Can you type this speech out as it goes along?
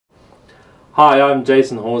Hi, I'm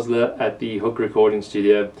Jason Horsler at the Hook Recording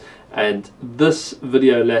Studio, and this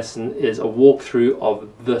video lesson is a walkthrough of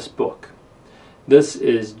this book. This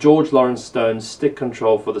is George Laurence Stone's Stick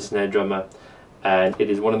Control for the Snare Drummer, and it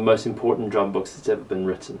is one of the most important drum books that's ever been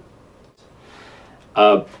written.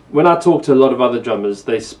 When I talk to a lot of other drummers,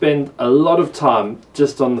 they spend a lot of time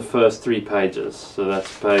just on the first 3 pages. So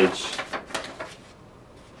that's page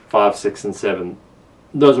 5, 6 and 7.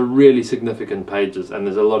 Those are really significant pages and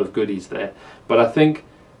there's a lot of goodies there. But I think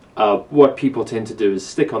what people tend to do is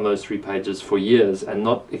stick on those 3 pages for years and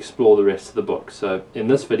not explore the rest of the book. So in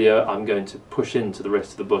this video I'm going to push into the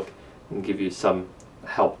rest of the book and give you some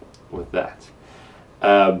help with that.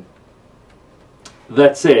 That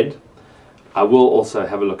said, I will also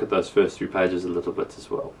have a look at those first 3 pages a little bit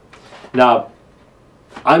as well. Now,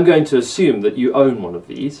 I'm going to assume that you own one of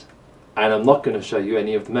these, and I'm not going to show you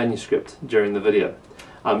any of the manuscript during the video.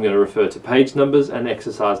 I'm going to refer to page numbers and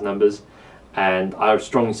exercise numbers, and I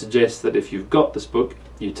strongly suggest that if you've got this book,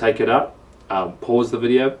 you take it out, pause the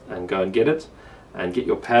video and go and get it, and get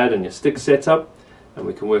your pad and your stick set up, and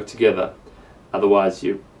we can work together. Otherwise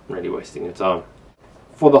you're really wasting your time.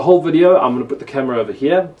 For the whole video I'm going to put the camera over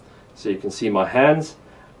here so you can see my hands,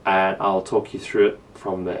 and I'll talk you through it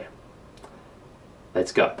from there.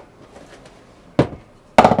 Let's go.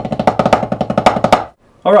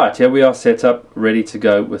 Alright, here we are set up, ready to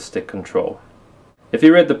go with stick control. If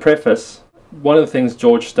you read the preface, one of the things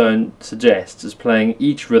George Stone suggests is playing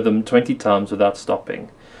each rhythm 20 times without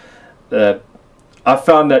stopping. I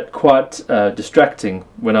found that quite distracting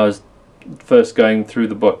when I was first going through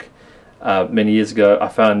the book many years ago. I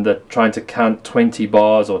found that trying to count 20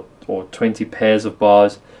 bars or 20 pairs of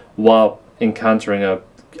bars while encountering an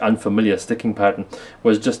unfamiliar sticking pattern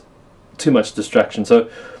was just too much distraction. So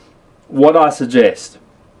what I suggest,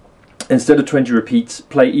 instead of 20 repeats,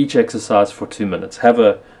 play each exercise for 2 minutes. Have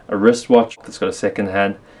a wristwatch that's got a second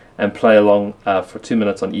hand and play along for 2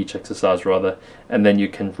 minutes on each exercise rather, and then you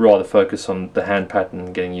can rather focus on the hand pattern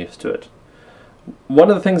and getting used to it. One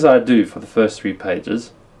of the things I do for the first 3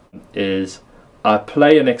 pages is I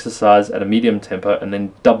play an exercise at a medium tempo and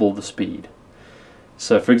then double the speed.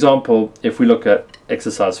 So for example, if we look at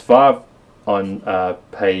exercise 5 on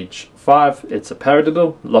page 5, it's a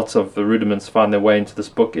paradiddle. Lots of the rudiments find their way into this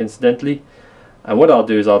book incidentally, and what I'll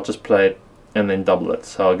do is I'll just play it and then double it.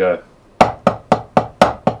 So I'll go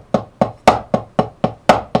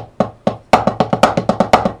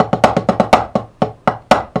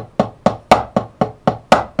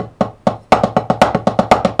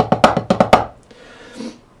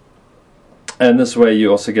and this way you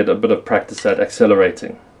also get a bit of practice at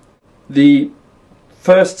accelerating. The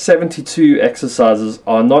first 72 exercises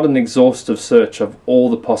are not an exhaustive search of all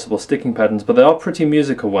the possible sticking patterns, but they are pretty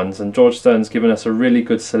musical ones, and George Stone's given us a really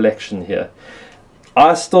good selection here.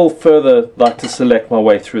 I still further like to select my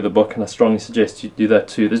way through the book, and I strongly suggest you do that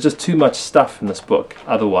too. There's just too much stuff in this book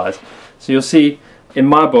otherwise. So you'll see in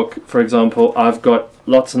my book, for example, I've got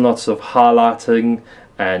lots and lots of highlighting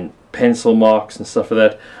and pencil marks and stuff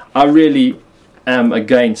like that. I really am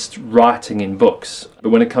against writing in books, but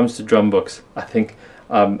when it comes to drum books, I think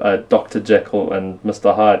I'm a Dr. Jekyll and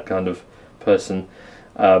Mr. Hyde kind of person.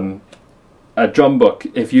 A drum book,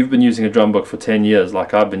 if you've been using a drum book for 10 years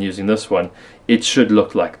like I've been using this one, it should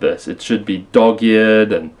look like this. It should be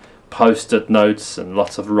dog-eared and post-it notes and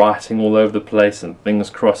lots of writing all over the place and things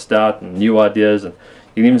crossed out and new ideas, and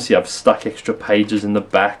you can even see I've stuck extra pages in the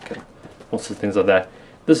back and all sorts of things like that.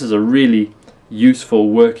 This is a really useful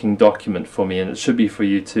working document for me, and it should be for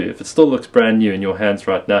you too. If it still looks brand new in your hands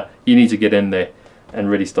right now, you need to get in there and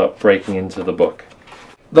really start breaking into the book.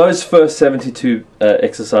 Those first 72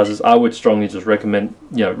 exercises, I would strongly just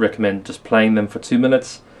recommend just playing them for 2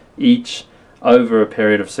 minutes each over a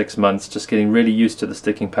period of 6 months, just getting really used to the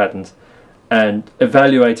sticking patterns and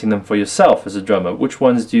evaluating them for yourself as a drummer. Which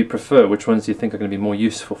ones do you prefer? Which ones do you think are going to be more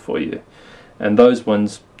useful for you? And those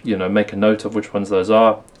ones, make a note of which ones those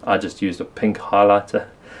are. I just used a pink highlighter,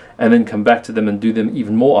 and then come back to them and do them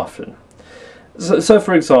even more often. So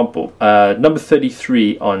for example, number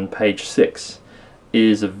 33 on page 6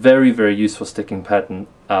 is a very, very useful sticking pattern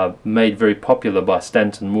made very popular by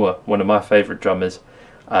Stanton Moore, one of my favorite drummers,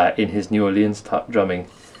 in his New Orleans type drumming.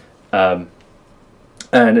 And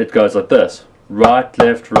it goes like this: right,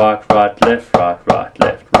 left, right, right, left, right, right,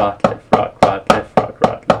 left, right, left, right, right, left, right,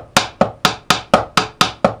 right, left.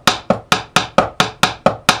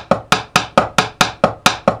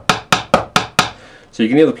 So you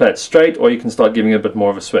can either play it straight, or you can start giving it a bit more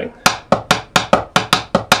of a swing.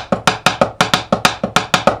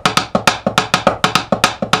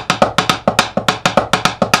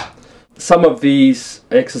 some of these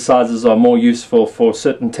exercises are more useful for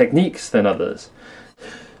certain techniques than others.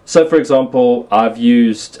 So for example, I've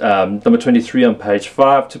used number 23 on page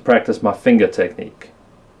 5 to practice my finger technique.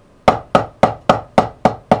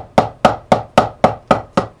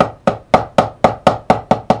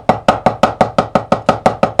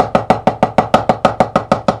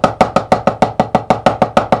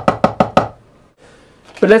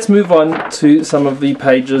 But let's move on to some of the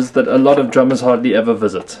pages that a lot of drummers hardly ever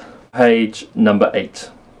visit. Page number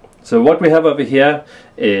 8. So what we have over here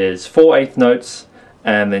is 4 eighth notes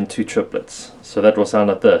and then 2 triplets. So that will sound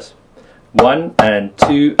like this. 1 and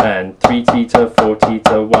 2 and 3 theta, 4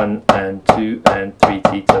 theta, 1 and 2 and 3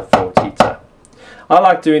 theta, 4 theta. I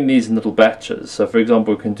like doing these in little batches. So for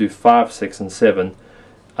example, we can do 5, 6 and 7,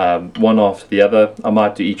 one after the other. I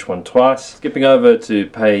might do each one twice. Skipping over to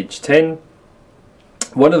page 10.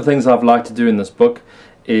 One of the things I've liked to do in this book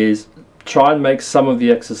is try and make some of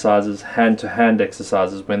the exercises hand-to-hand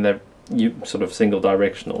exercises when they're sort of single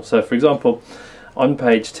directional. So for example, on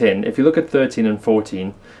page 10, if you look at 13 and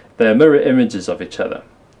 14, they're mirror images of each other.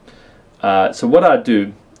 So what I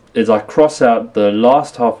do is I cross out the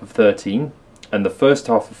last half of 13 and the first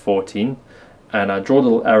half of 14, and I draw a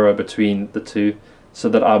little arrow between the two so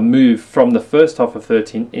that I move from the first half of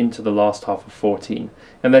 13 into the last half of 14,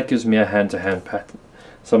 and that gives me a hand-to-hand pattern.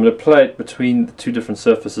 So I'm going to play it between the two different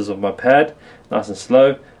surfaces of my pad, nice and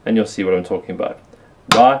slow, and you'll see what I'm talking about.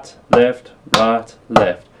 Right, left, right,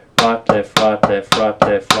 left, right, left, right, left, right,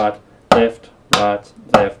 left, right, left, right,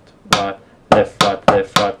 left, right, left, right,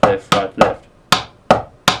 left, right, left, right, left.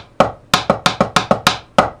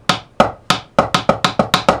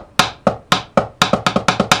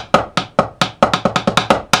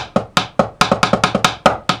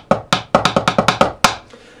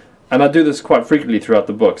 And I do this quite frequently throughout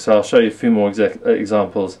the book, so I'll show you a few more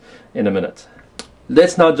examples in a minute.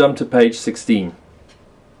 Let's now jump to page 16.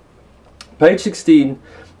 Page 16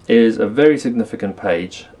 is a very significant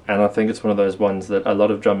page, and I think it's one of those ones that a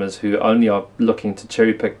lot of drummers who only are looking to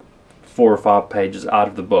cherry pick 4 or 5 pages out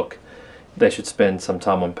of the book, they should spend some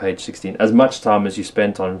time on page 16. As much time as you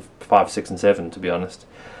spent on 5, 6 and 7, to be honest.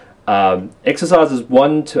 Exercises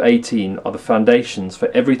 1 to 18 are the foundations for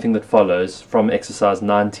everything that follows from exercise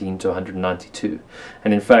 19 to 192.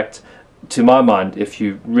 And in fact, to my mind, if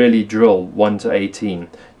you really drill 1 to 18,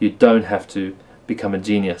 you don't have to become a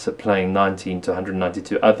genius at playing 19 to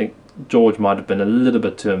 192. I think George might have been a little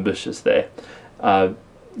bit too ambitious there.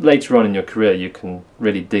 Later on in your career you can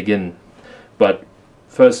really dig in, but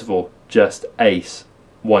first of all, just ace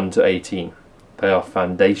 1 to 18. They are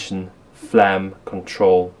foundation, flam,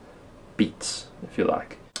 control, beats, if you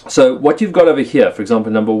like. So what you've got over here, for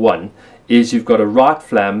example, number 1, is you've got a right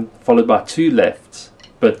flam followed by 2 lefts,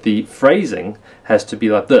 but the phrasing has to be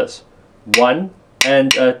like this: 1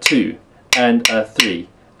 and a 2 and a 3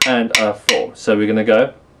 and a 4. So we're going to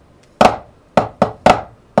go.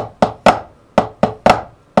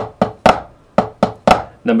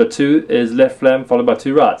 Number 2 is left flam followed by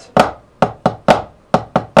 2 rights.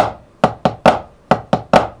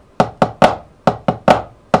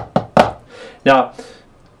 Now,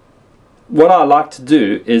 what I like to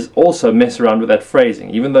do is also mess around with that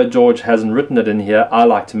phrasing. Even though George hasn't written it in here, I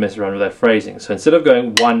like to mess around with that phrasing. So instead of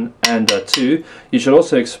going 1 and a 2, you should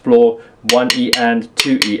also explore 1E and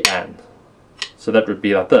 2E and. So that would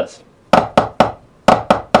be like this.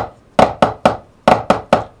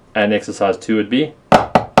 And exercise 2 would be.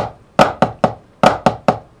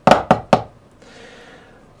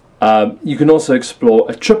 You can also explore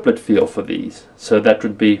a triplet feel for these. So that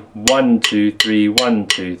would be 1, 2, 3, 1,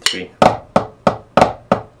 2, 3.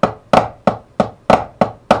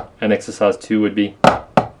 And exercise 2 would be.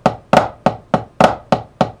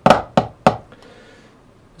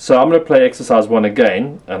 So I'm going to play exercise 1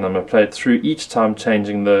 again, and I'm going to play it through each time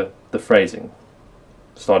changing the phrasing.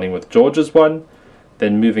 Starting with George's 1,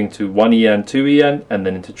 then moving to 1E and 2E and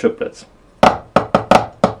then into triplets.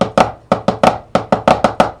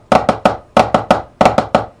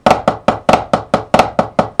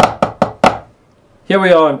 Here we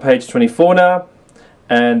are on page 24 now,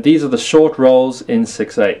 and these are the short rolls in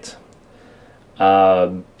 6/8.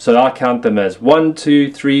 So I count them as 1, 2,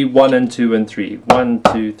 3, 1 and 2 and 3, 1,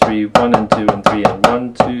 2, 3, 1 and 2 and 3, and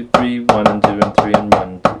 1, 2, 3, 1 and 2 and 3, and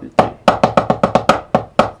 1, 2, 3.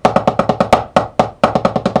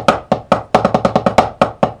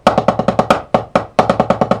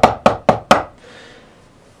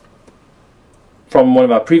 From one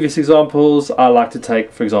of our previous examples, I like to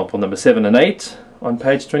take, for example, number 7 and 8 on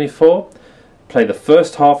page 24, play the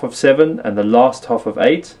first half of 7 and the last half of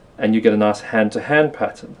 8, and you get a nice hand-to-hand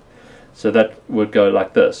pattern. So that would go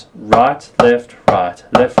like this: right, left, right,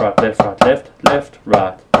 left, right, left, right, left, left,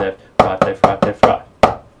 right, left, right, left, right, left, right.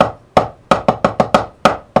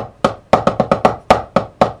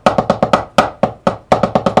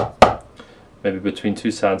 Maybe between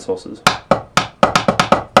two sound sources.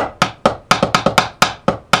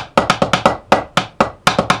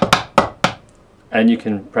 And you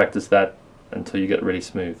can practice that until you get really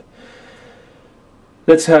smooth.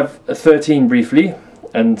 Let's have a 13 briefly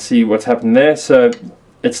and see what's happened there. So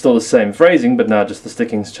it's still the same phrasing, but now just the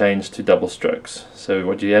sticking's changed to double strokes. So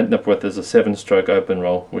what you end up with is a 7-stroke open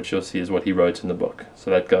roll, which you'll see is what he wrote in the book.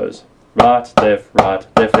 So that goes right, left, right,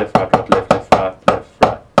 left, left, right, right, left, left, right, left,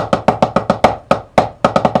 right.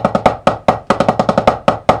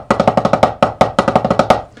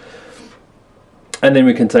 And then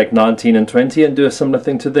we can take 19 and 20 and do a similar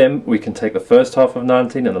thing to them. We can take the first half of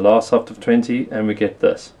 19 and the last half of 20, and we get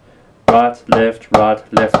this: right, left, right,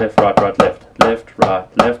 left, left, right, right, left, left, right,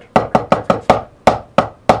 left, right, right, left, left, right.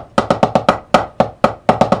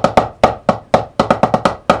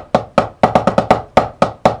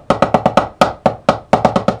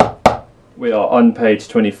 We are on page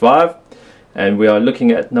 25, and we are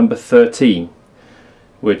looking at number 13,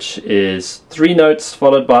 which is 3 notes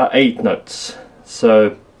followed by 8 notes.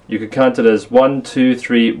 So you could count it as 1, 2,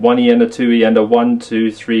 3, 1 E and a 2 E and a 1,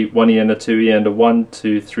 2, 3, 1 E and a 2 E and a 1,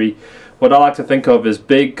 2, 3. What I like to think of is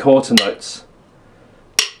big quarter notes,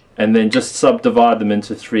 and then just subdivide them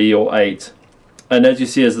into 3 or 8. And as you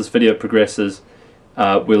see, as this video progresses,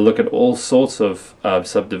 we'll look at all sorts of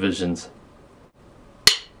subdivisions.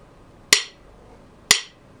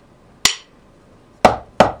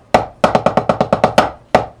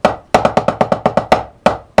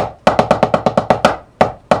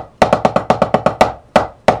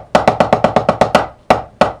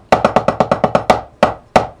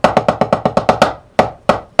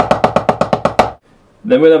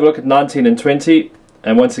 Then we'll have a look at 19 and 20,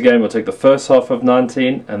 and once again we'll take the first half of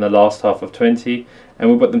 19 and the last half of 20, and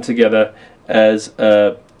we'll put them together as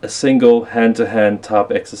a single hand-to-hand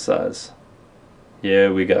type exercise.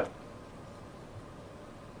 Here we go.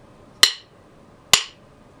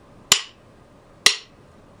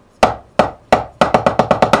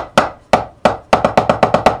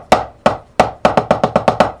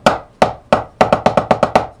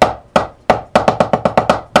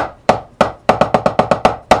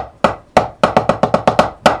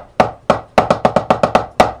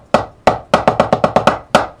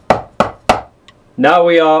 Now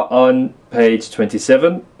we are on page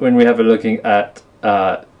 27, when we have a looking at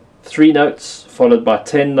 3 notes followed by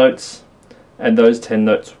 10 notes, and those 10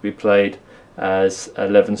 notes will be played as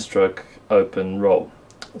 11-stroke open roll.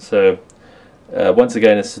 So once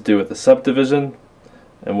again, it's to do with the subdivision,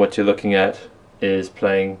 and what you're looking at is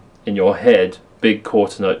playing in your head big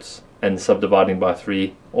quarter notes and subdividing by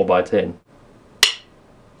 3 or by 10.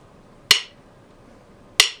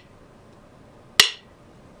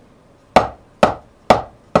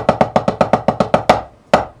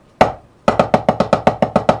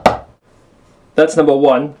 That's number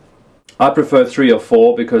 1. I prefer 3 or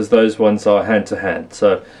 4 because those ones are hand to hand.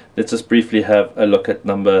 So let's just briefly have a look at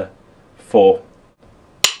number 4.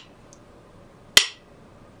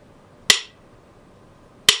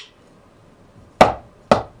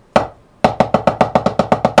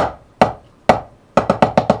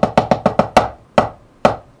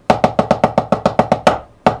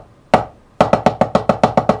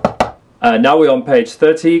 Now we're on page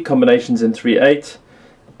 30, combinations in 3/8.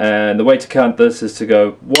 And the way to count this is to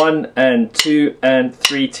go 1 and 2 and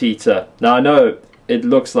 3 teeter. Now I know it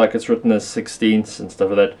looks like it's written as 16ths and stuff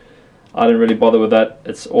like that. I don't really bother with that.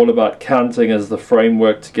 It's all about counting as the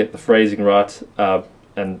framework to get the phrasing right.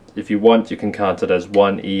 And if you want, you can count it as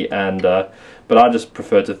 1 E and but I just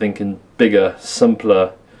prefer to think in bigger,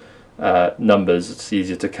 simpler numbers. It's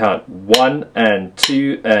easier to count 1 and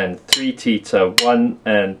 2 and 3 teeter, 1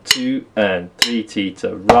 and 2 and 3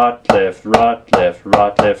 teeter, right, left, right, left,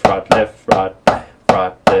 right, left, right, left, right,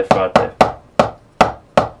 right, left, right, left.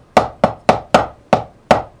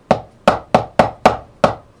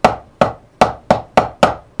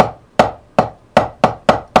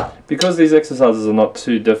 Because these exercises are not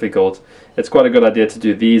too difficult, it's quite a good idea to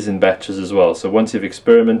do these in batches as well. So once you've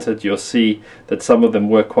experimented, you'll see that some of them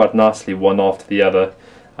work quite nicely one after the other.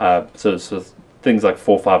 So things like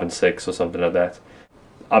 4, 5 and 6 or something like that.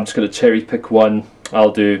 I'm just going to cherry pick one. I'll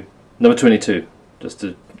do number 22 just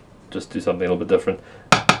to do something a little bit different,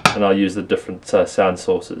 and I'll use the different sound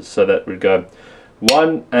sources. So that would go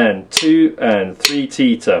 1 and 2 and 3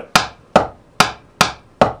 teeter.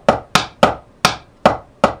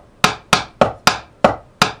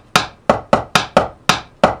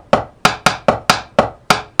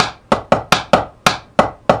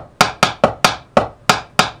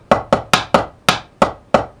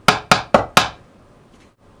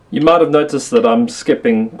 You might have noticed that I'm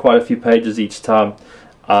skipping quite a few pages each time.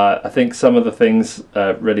 I think some of the things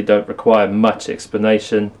really don't require much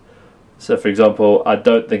explanation. So for example, I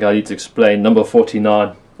don't think I need to explain number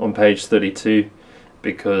 49 on page 32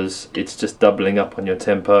 because it's just doubling up on your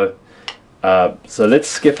tempo. So let's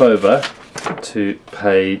skip over to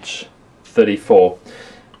page 34,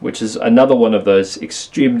 which is another one of those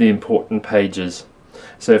extremely important pages.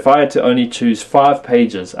 So if I had to only choose 5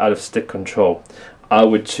 pages out of stick control, I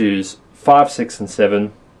would choose 5, 6 and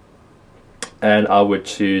 7, and I would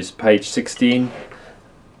choose page 16,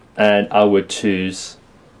 and I would choose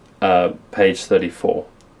page 34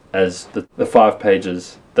 as the 5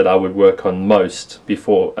 pages that I would work on most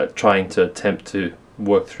before trying to attempt to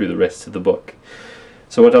work through the rest of the book.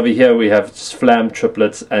 So what over here we have just flam,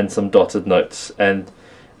 triplets and some dotted notes, and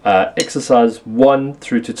exercise 1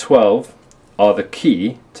 through to 12 are the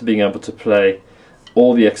key to being able to play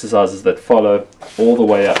all the exercises that follow all the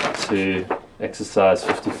way up to exercise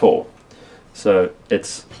 54. So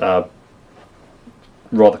it's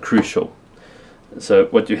rather crucial. So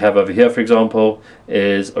what you have over here, for example,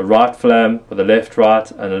 is a right flam with a left right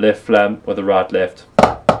and a left flam with a right left.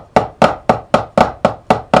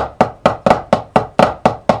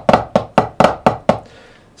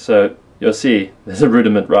 So you'll see there's a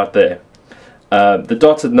rudiment right there. The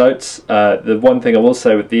dotted notes, the one thing I will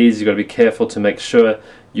say with these, you've got to be careful to make sure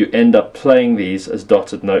you end up playing these as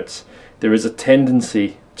dotted notes. There is a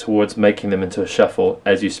tendency towards making them into a shuffle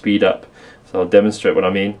as you speed up. So I'll demonstrate what I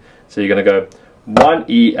mean. So you're going to go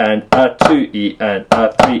 1E and a 2E and a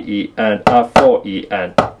 3E and a 4E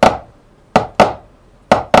and.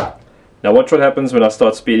 Now watch what happens when I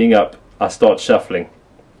start speeding up. I start shuffling.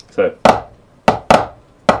 So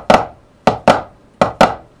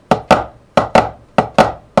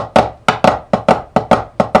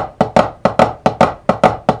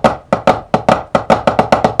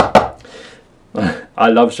I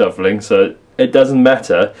love shuffling, so it doesn't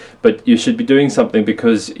matter, but you should be doing something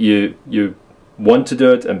because you want to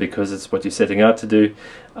do it and because it's what you're setting out to do.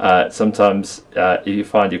 Sometimes if you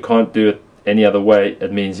find you can't do it any other way,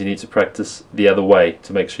 it means you need to practice the other way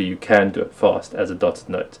to make sure you can do it fast as a dotted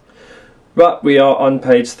note. Right, we are on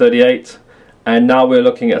page 38, and now we're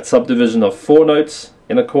looking at subdivision of 4 notes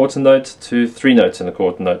in a quarter note to 3 notes in a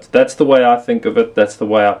quarter note. That's the way I think of it, that's the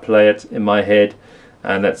way I play it in my head,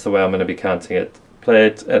 and that's the way I'm going to be counting it. Play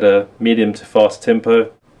it at a medium to fast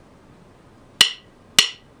tempo.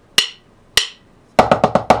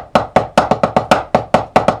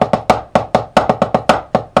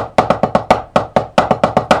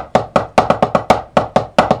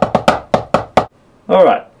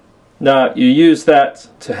 Alright, now you use that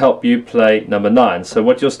to help you play number 9. So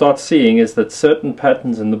what you'll start seeing is that certain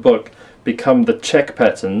patterns in the book become the check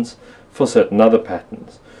patterns for certain other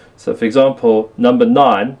patterns. So for example, number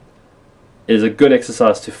 9 is a good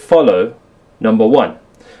exercise to follow number 1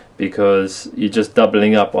 because you're just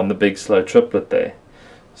doubling up on the big slow triplet there.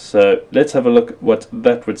 So let's have a look at what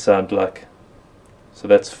that would sound like. So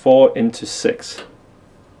that's 4 into 6.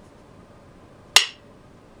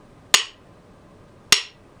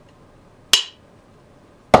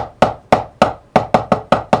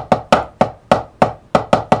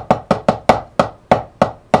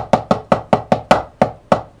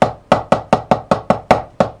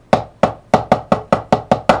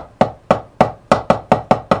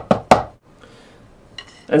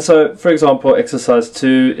 And so, for example, exercise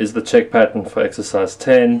 2 is the check pattern for exercise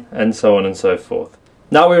 10, and so on and so forth.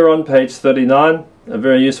 Now we're on page 39, a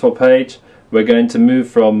very useful page. We're going to move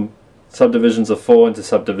from subdivisions of 4 into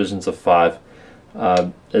subdivisions of 5.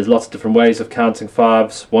 There's lots of different ways of counting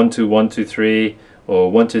 5s, 1, 2, 1, 2, 3, or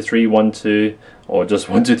 1, 2, 3, 1, 2, or just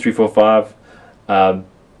 1, 2, 3, 4, 5.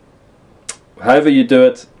 However you do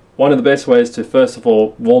it, one of the best ways to first of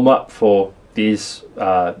all warm up for these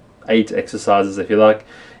 8 exercises, if you like,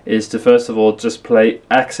 is to first of all just play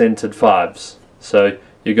accented 5s. So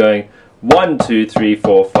you're going 1, 2, 3,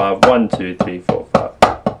 4, 5, 1, 2, 3, 4, 5.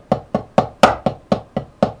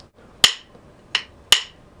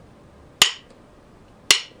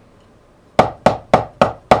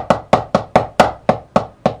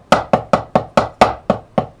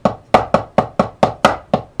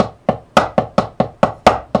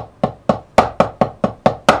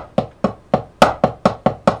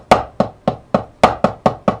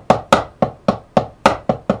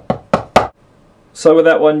 So with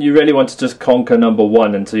that one, you really want to just conquer number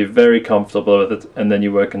 1 until you're very comfortable with it, and then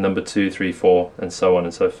you work in number 2, 3, 4, and so on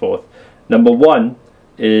and so forth. Number 1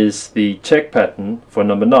 is the check pattern for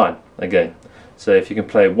number 9 again. So if you can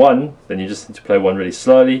play 1, then you just need to play 1 really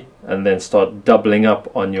slowly, and then start doubling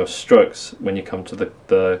up on your strokes when you come to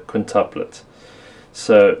the quintuplet.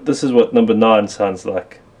 So this is what number 9 sounds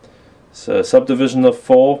like. So a subdivision of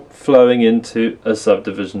 4 flowing into a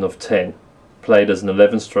subdivision of 10, played as an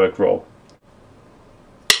 11-stroke roll.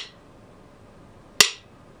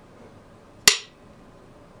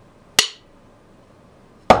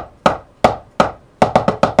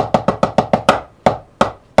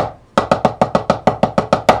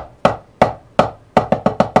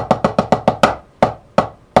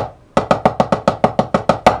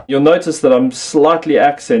 You'll notice that I'm slightly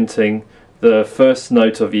accenting the first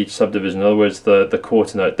note of each subdivision, in other words the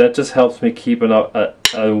quarter note. That just helps me keep an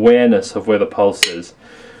awareness of where the pulse is.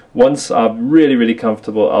 Once I'm really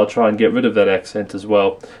comfortable, I'll try and get rid of that accent as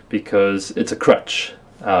well, because it's a crutch.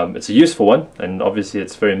 It's a useful one, and obviously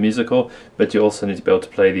it's very musical, but you also need to be able to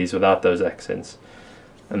play these without those accents.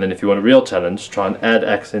 And then if you want a real challenge, try and add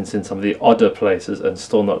accents in some of the odder places and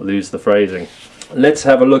still not lose the phrasing. Let's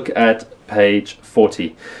have a look at page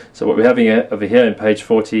 40. So what we're having over here in page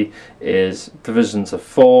 40 is divisions of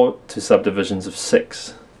 4 to subdivisions of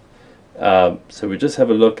 6. So we just have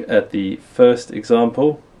a look at the first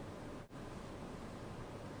example.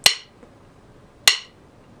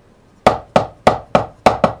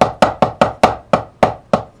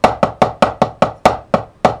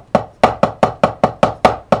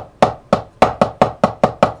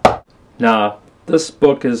 Now, this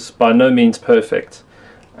book is by no means perfect,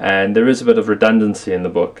 and there is a bit of redundancy in the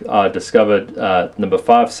book. I discovered number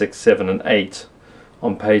 5, 6, 7 and 8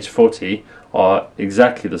 on page 40 are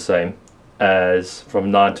exactly the same as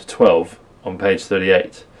from 9 to 12 on page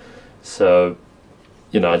 38. So,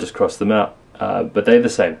 you know, I just crossed them out, but they're the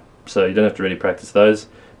same, so you don't have to really practice those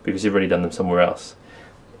because you've already done them somewhere else.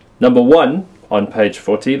 Number 1 on page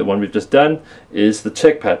 40, the one we've just done, is the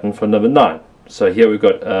check pattern for number 9. So here we've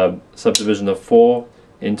got a subdivision of 4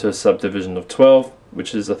 into a subdivision of 12,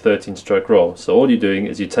 which is a 13-stroke roll. So all you're doing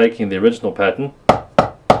is you're taking the original pattern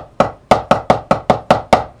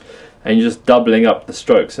and you're just doubling up the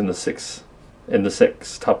strokes in the six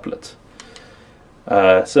tuplet.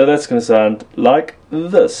 So that's going to sound like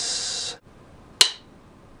this.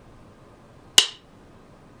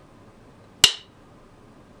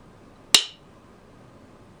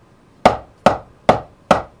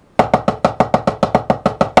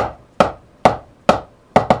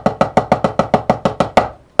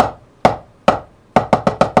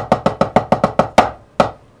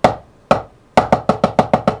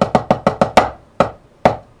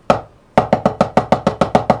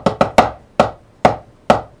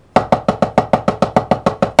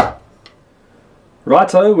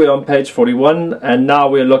 Righto, we're on page 41, and now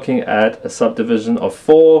we're looking at a subdivision of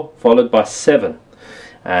 4 followed by 7.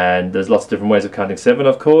 And there's lots of different ways of counting 7,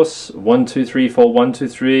 of course. 1, 2, 3, 4, 1, 2,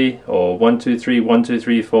 3, or 1, 2, 3, 1, 2,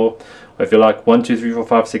 3, 4. Or if you like, 1, 2, 3, 4,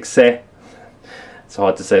 5, 6, 7. It's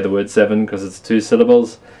hard to say the word 7 because it's 2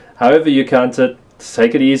 syllables. However you count it,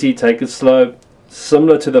 take it easy, take it slow.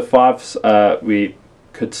 Similar to the 5s, we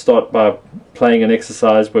could start by playing an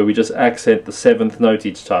exercise where we just accent the 7th note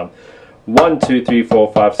each time. 1, 2, 3,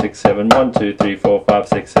 4, 5, 6, 7. 1, 2, 3, 4, 5,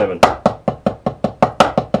 6, 7.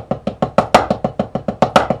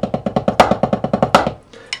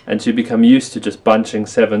 And so you become used to just bunching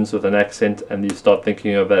 7s with an accent, and you start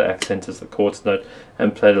thinking of that accent as the quarter note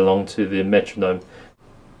and play it along to the metronome.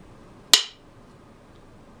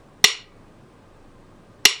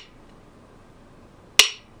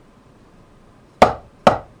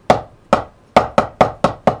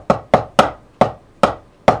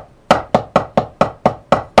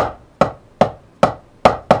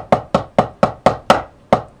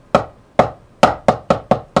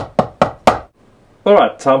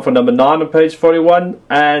 Alright, time for number 9 on page 41,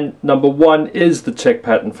 and number 1 is the check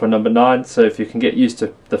pattern for number 9, so if you can get used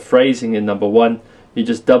to the phrasing in number 1, you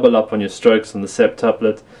just double up on your strokes on the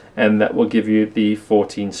septuplet, and that will give you the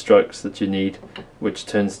 14 strokes that you need, which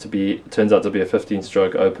turns out to be a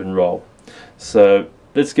 15-stroke open roll. So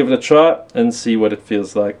let's give it a try and see what it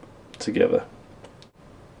feels like together.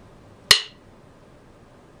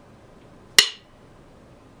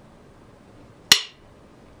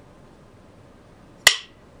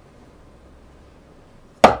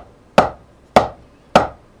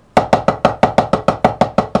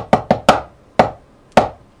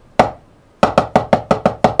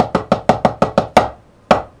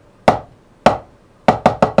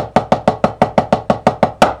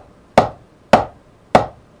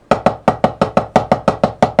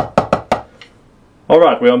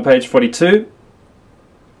 Alright, we're on page 42,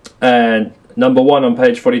 and number 1 on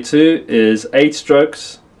page 42 is 8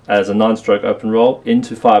 strokes as a 9-stroke open roll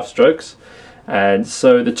into 5 strokes, and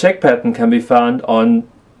so the check pattern can be found on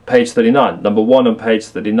page 39. Number 1 on page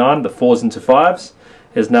 39, the 4s into 5s,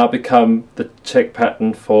 has now become the check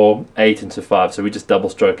pattern for 8 into 5, so we're just double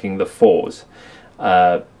stroking the 4s.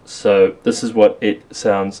 So this is what it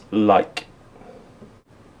sounds like.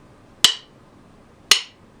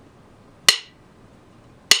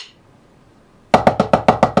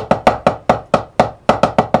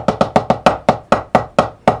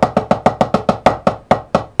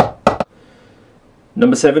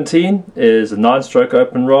 Number 17 is a 9-stroke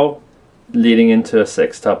open roll leading into a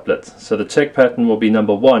sextuplet. So the check pattern will be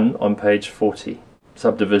number 1 on page 40.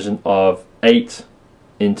 Subdivision of 8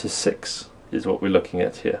 into 6 is what we're looking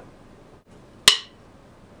at here.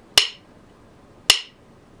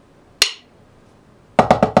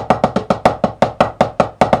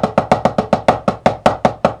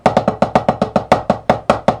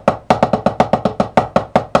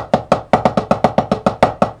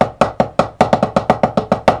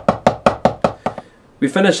 We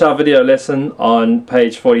finish our video lesson on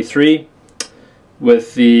page 43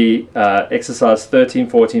 with the exercise 13,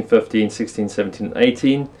 14, 15, 16, 17 and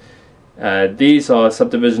 18. These are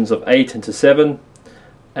subdivisions of 8 into 7,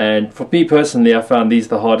 and for me personally I found these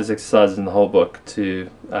the hardest exercises in the whole book to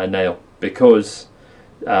nail, because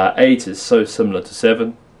 8 is so similar to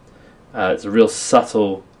 7. It's a real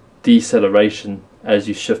subtle deceleration as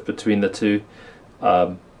you shift between the two.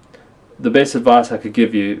 The best advice I could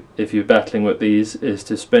give you if you're battling with these is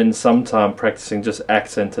to spend some time practicing just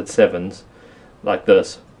accented 7s like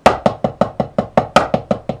this.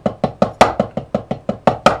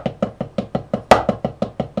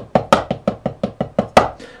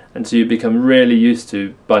 And so you become really used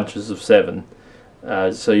to bunches of 7.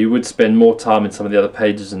 So you would spend more time in some of the other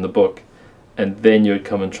pages in the book, and then you would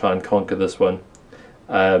come and try and conquer this one.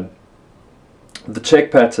 The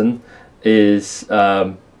check pattern is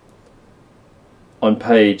on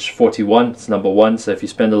page 41, it's number 1, so if you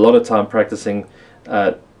spend a lot of time practicing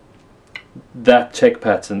that check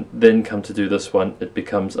pattern, then come to do this one, it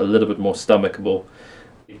becomes a little bit more stomachable.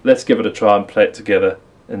 Let's give it a try and play it together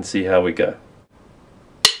and see how we go.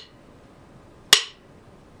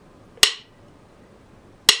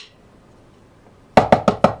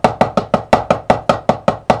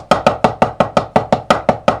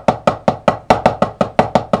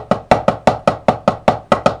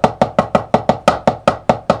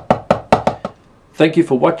 Thank you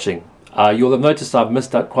for watching. You'll have noticed I've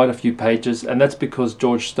missed out quite a few pages, and that's because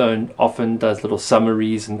George Stone often does little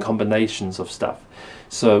summaries and combinations of stuff.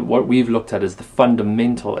 So what we've looked at is the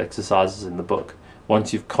fundamental exercises in the book.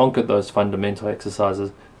 Once you've conquered those fundamental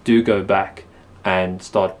exercises, do go back and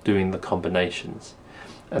start doing the combinations.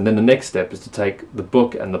 And then the next step is to take the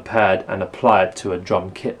book and the pad and apply it to a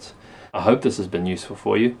drum kit. I hope this has been useful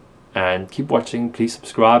for you, and keep watching. Please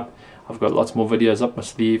subscribe. I've got lots more videos up my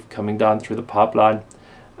sleeve coming down through the pipeline,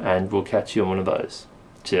 and we'll catch you on one of those.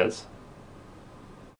 Cheers.